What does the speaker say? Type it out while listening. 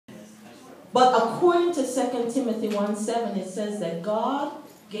But according to 2 Timothy 1:7, it says that God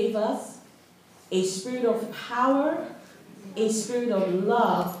gave us a spirit of power, a spirit of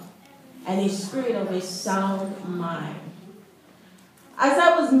love, and a spirit of a sound mind. As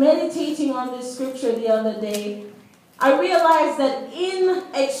I was meditating on this scripture the other day, I realized that in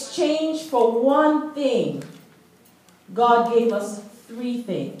exchange for one thing, God gave us three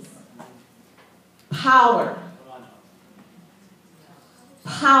things. Power.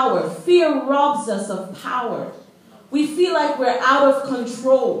 Power. Fear robs us of power. We feel like we're out of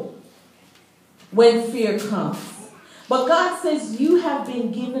control when fear comes. But God says you have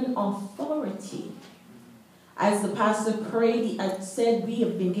been given authority. As the pastor prayed, he had said we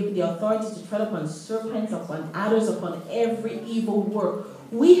have been given the authority to tread upon serpents, upon adders, upon every evil work.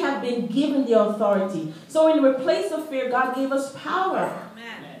 We have been given the authority. So in replace of fear, God gave us power.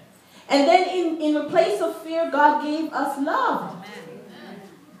 Amen. And then in replace of fear, God gave us love. Amen.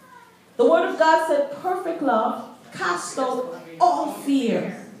 The word of God said perfect love casts out all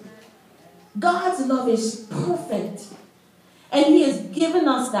fear. God's love is perfect. And he has given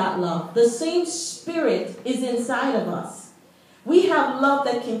us that love. The same spirit is inside of us. We have love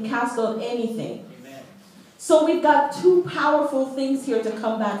that can cast out anything. Amen. So we've got two powerful things here to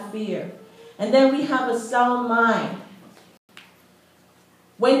combat fear. And then we have a sound mind.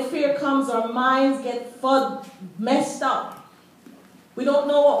 When fear comes, our minds get messed up. We don't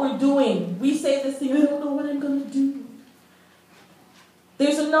know what we're doing. We say this thing, I don't know what I'm going to do.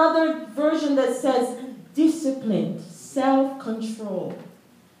 There's another version that says disciplined. Self-control.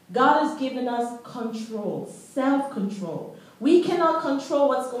 God has given us control, self-control. We cannot control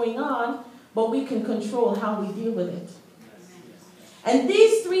what's going on, but we can control how we deal with it. And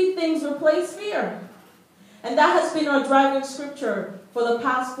these three things replace fear. And that has been our driving scripture for the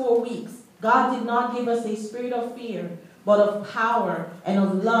past 4 weeks. God did not give us a spirit of fear, but of power and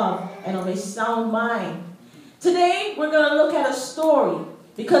of love and of a sound mind. Today, we're going to look at a story,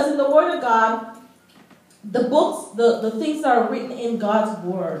 because in the Word of God, the books, the things that are written in God's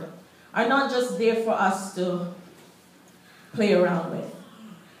Word are not just there for us to play around with.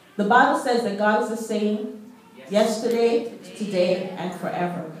 The Bible says that God is the same yesterday, today, and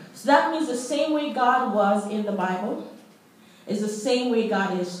forever. So that means the same way God was in the Bible is the same way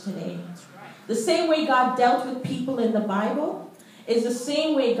God is today. The same way God dealt with people in the Bible is the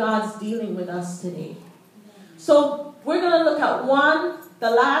same way God's dealing with us today. So we're going to look at the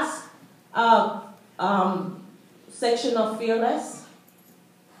last section of Fearless.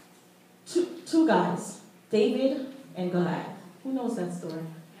 Two guys, David and Goliath. Who knows that story?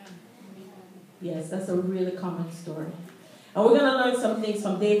 Yes, that's a really common story. And we're going to learn some things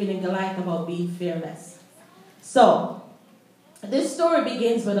from David and Goliath about being fearless. So, this story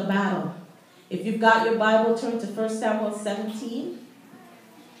begins with a battle. If you've got your Bible, turn to 1 Samuel 17.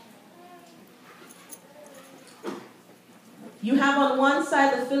 You have on one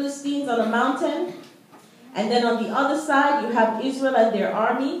side the Philistines on a mountain, and then on the other side you have Israel and their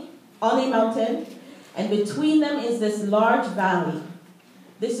army on a mountain, and between them is this large valley.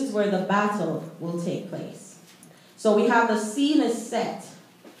 This is where the battle will take place. So we have the scene is set,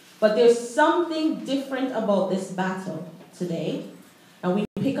 but there's something different about this battle today, and we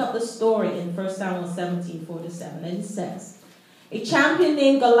pick up the story in 1 Samuel 17, 4-7, and it says, a champion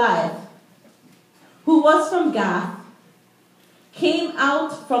named Goliath, who was from Gath, came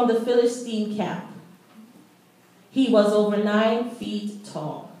out from the Philistine camp. He was over 9 feet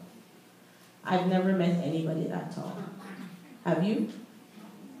tall. I've never met anybody that tall. Have you?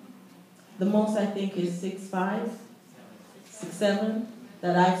 The most I think is 6'5", 6'7",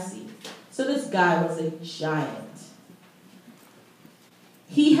 that I've seen. So this guy was a giant.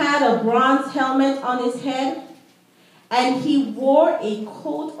 He had a bronze helmet on his head, and he wore a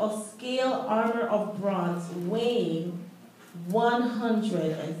coat of scale armor of bronze weighing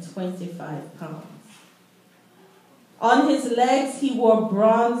 125 pounds. On his legs he wore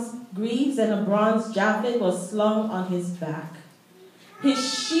bronze greaves, and a bronze javelin was slung on his back. His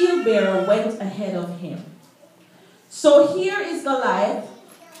shield bearer went ahead of him. So here is Goliath,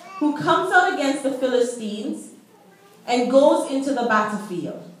 who comes out against the Philistines and goes into the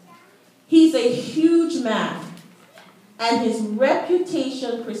battlefield. He's a huge man, and his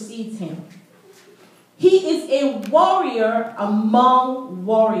reputation precedes him. He is a warrior among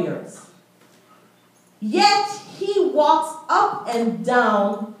warriors. Yet he walks up and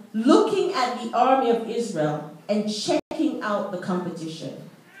down looking at the army of Israel and checking out the competition.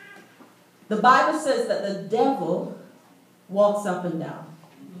 The Bible says that the devil walks up and down,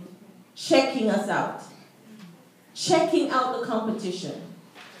 checking us out, checking out the competition.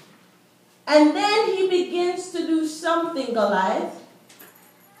 And then he begins to do something, Goliath.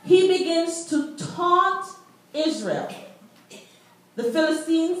 he begins to taunt Israel. The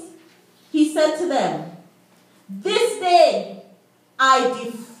Philistines, he said to them, "This day I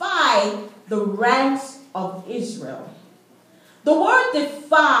defy the ranks of Israel." The word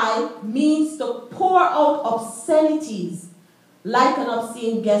defy means to pour out obscenities like an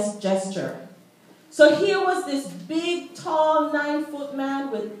obscene gesture. So here was this big, tall, 9-foot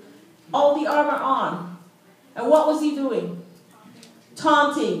man with all the armor on. And what was he doing?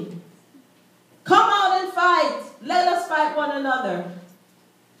 Taunting. "Come out and fight. Let us fight one another."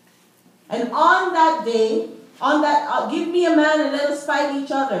 And on that day, give me a man and let us fight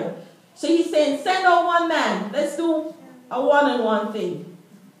each other. So he's saying, send out one man. Let's do a one-on-one thing.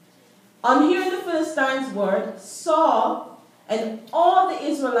 On hearing the Philistines' word, Saul and all the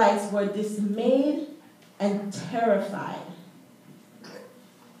Israelites were dismayed and terrified.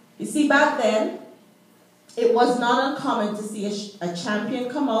 You see, back then, it was not uncommon to see a champion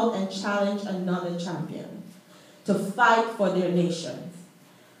come out and challenge another champion to fight for their nations.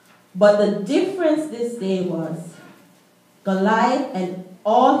 But the difference this day was Goliath and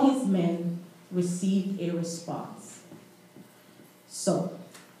all his men received a response. So,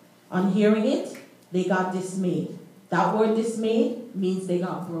 on hearing it, they got dismayed. That word dismayed means they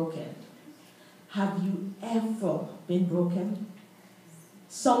got broken. Have you ever been broken?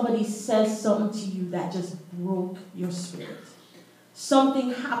 Somebody says something to you that just broke your spirit.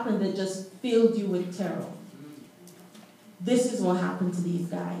 Something happened that just filled you with terror. This is what happened to these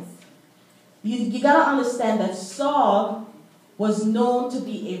guys. You got to understand that Saul was known to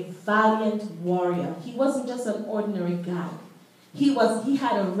be a valiant warrior. He wasn't just an ordinary guy. He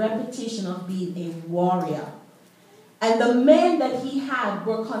had a reputation of being a warrior. And the men that he had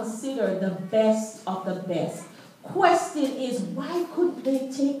were considered the best of the best. Question is, why couldn't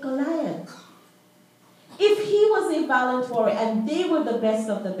they take Goliath? If he was a valiant warrior and they were the best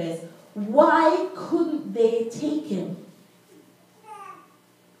of the best, why couldn't they take him?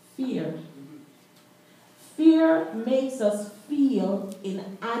 Fear. Fear makes us feel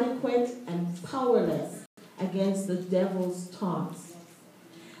inadequate and powerless against the devil's taunts.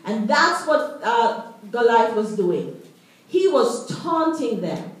 And that's what Goliath was doing. He was taunting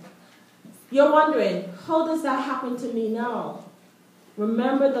them. You're wondering, how does that happen to me now?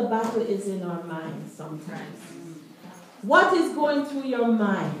 Remember, the battle is in our minds sometimes. What is going through your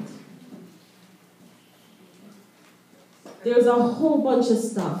mind? There's a whole bunch of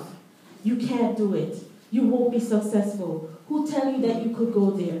stuff. You can't do it. You won't be successful. Who tell you that you could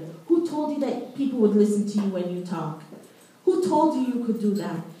go there? Who told you that people would listen to you when you talk? Who told you you could do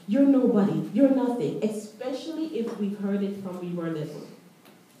that? You're nobody. You're nothing. Especially if we've heard it from we were little.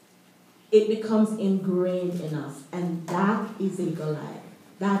 It becomes ingrained in us. And that is a Goliath.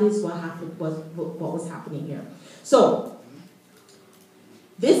 That is what happened. What was happening here. So,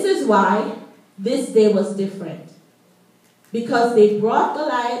 this is why this day was different. Because they brought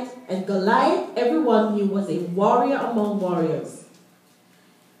Goliath, and Goliath, everyone knew, was a warrior among warriors.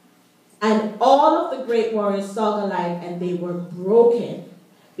 And all of the great warriors saw Goliath, and they were broken.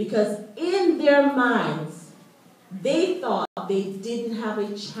 Because in their minds, they thought they didn't have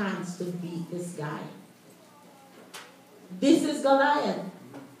a chance to beat this guy. This is Goliath.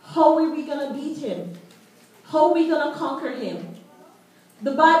 How are we going to beat him? How are we going to conquer him?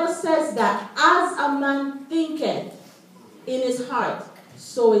 The Bible says that as a man thinketh in his heart,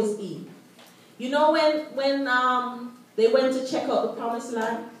 so is he. You know when they went to check out the promised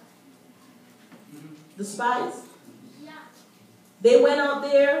land? The spies? They went out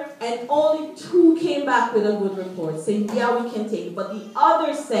there and only 2 came back with a good report, saying, yeah, we can take it. But the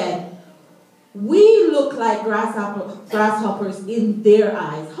others said, we look like grasshoppers in their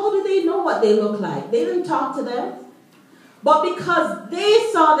eyes. How do they know what they look like? They didn't talk to them. But because they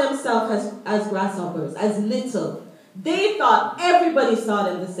saw themselves as grasshoppers, as little, they thought everybody saw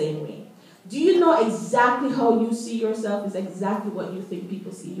them the same way. Do you know exactly how you see yourself is exactly what you think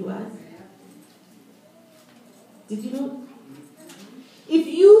people see you as? Did you know? If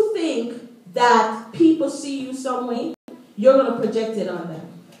you think that people see you some way, you're going to project it on them.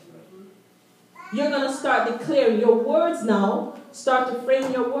 You're going to start declaring. Your words now start to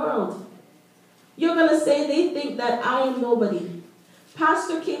frame your world. You're going to say, they think that I am nobody.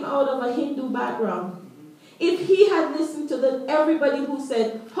 Pastor came out of a Hindu background. If he had listened to everybody who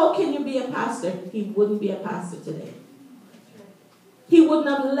said, how can you be a pastor? He wouldn't be a pastor today. He wouldn't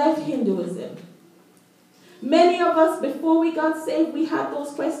have left Hinduism. Many of us, before we got saved, we had those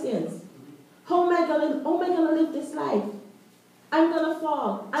questions. How am I gonna live this life? I'm going to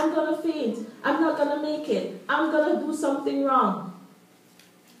fall. I'm going to faint. I'm not going to make it. I'm going to do something wrong.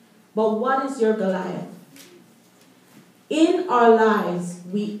 But what is your Goliath? In our lives,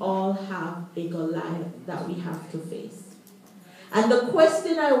 we all have a Goliath that we have to face. And the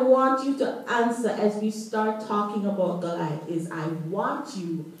question I want you to answer as we start talking about Goliath is, I want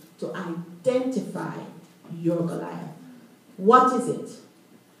you to identify your Goliath. What is it?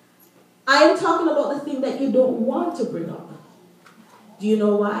 I am talking about the thing that you don't want to bring up. Do you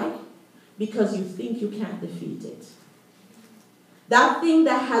know why? Because you think you can't defeat it. That thing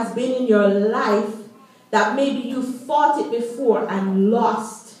that has been in your life that maybe you fought it before and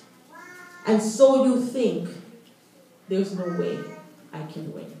lost. And so you think, there's no way I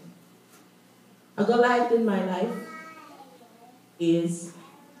can win. A Goliath in my life is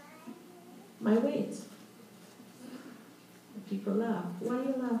my weight. People laugh. Why are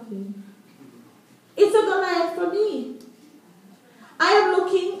you laughing? It's a Goliath for me. I am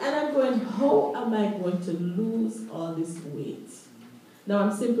looking and I'm going, how am I going to lose all this weight? Now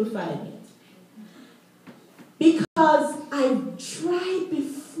I'm simplifying it. Because I've tried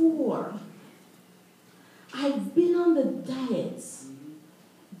before. I've been on the diets.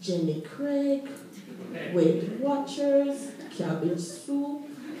 Jenny Craig, Weight Watchers, cabbage soup,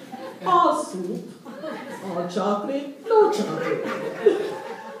 all chocolate, no chocolate.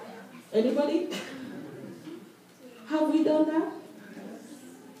 Anybody? Have we done that?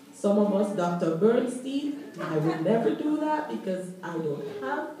 Some of us, Dr. Bernstein, I would never do that because I don't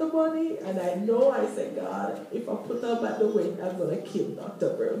have the money, and I know I said, God, if I put up at the weight, I'm going to kill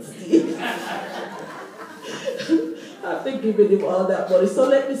Dr. Bernstein. After giving him all that money, so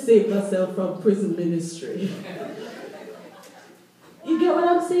let me save myself from prison ministry. You get what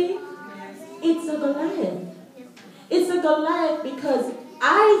I'm saying? It's a Goliath. It's a Goliath because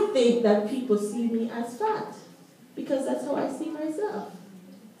I think that people see me as fat. Because that's how I see myself.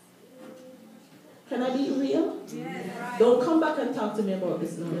 Can I be real? Yes. Don't come back and talk to me about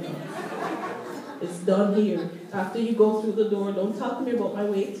this no. It's done here. After you go through the door, don't talk to me about my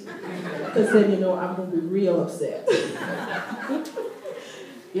weight. Because then, I'm going to be real upset.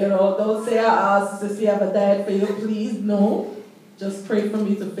 Don't say, Sissy, I have a diet for you, please. No. Just pray for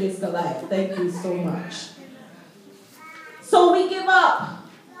me to face Goliath. Thank you so much. So we give up.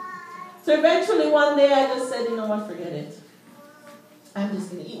 So eventually one day I just said, what, forget it. I'm just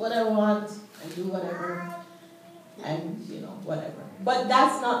going to eat what I want and do whatever. And, whatever. But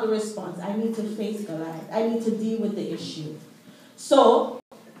that's not the response. I need to face Goliath. I need to deal with the issue. So,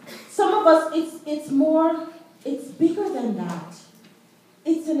 some of us, it's bigger than that.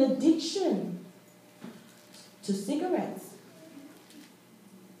 It's an addiction to cigarettes,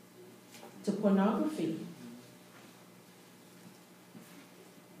 to pornography,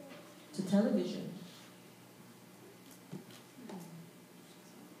 to television,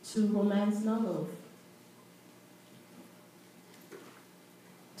 to romance novels,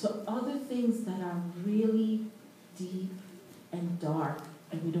 to other things that are really deep and dark,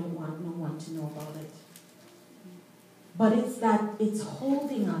 and we don't want no one to know about it. But it's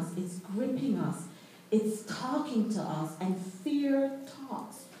holding us, it's gripping us, it's talking to us, and fear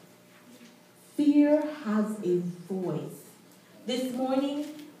talks. Fear has a voice. This morning,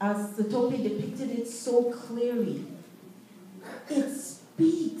 as Satopi depicted it so clearly, it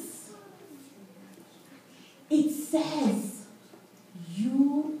speaks. It says,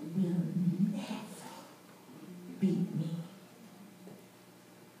 you will never beat me.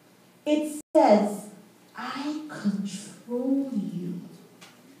 It says, I control you,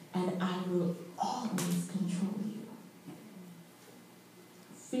 and I will always control you.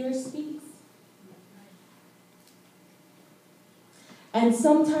 Fear speaks. And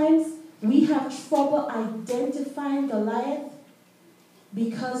sometimes we have trouble identifying Goliath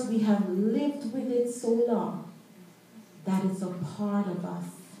because we have lived with it so long that it's a part of us.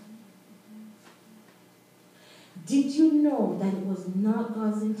 Did you know that it was not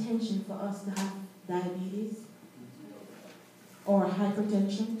God's intention for us to have diabetes or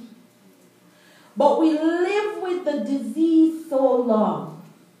hypertension? But we live with the disease so long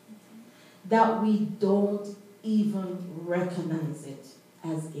that we don't even recognize it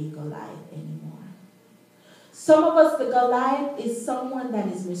as a Goliath anymore. Some of us, the Goliath is someone that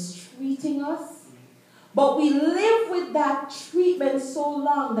is mistreating us, but we live with that treatment so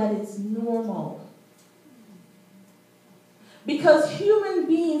long that it's normal. Because human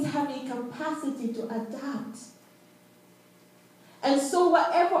beings have a capacity to adapt. And so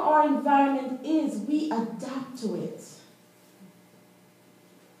whatever our environment is, we adapt to it.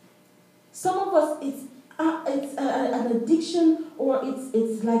 Some of us, it's an addiction, or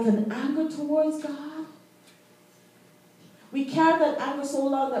it's like an anger towards God. We carry that anger so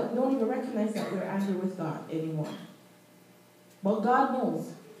long that we don't even recognize that we're angry with God anymore. But God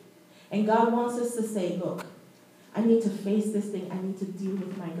knows. And God wants us to say, look, I need to face this thing. I need to deal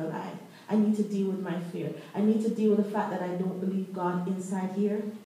with my Goliath. I need to deal with my fear. I need to deal with the fact that I don't believe God inside here.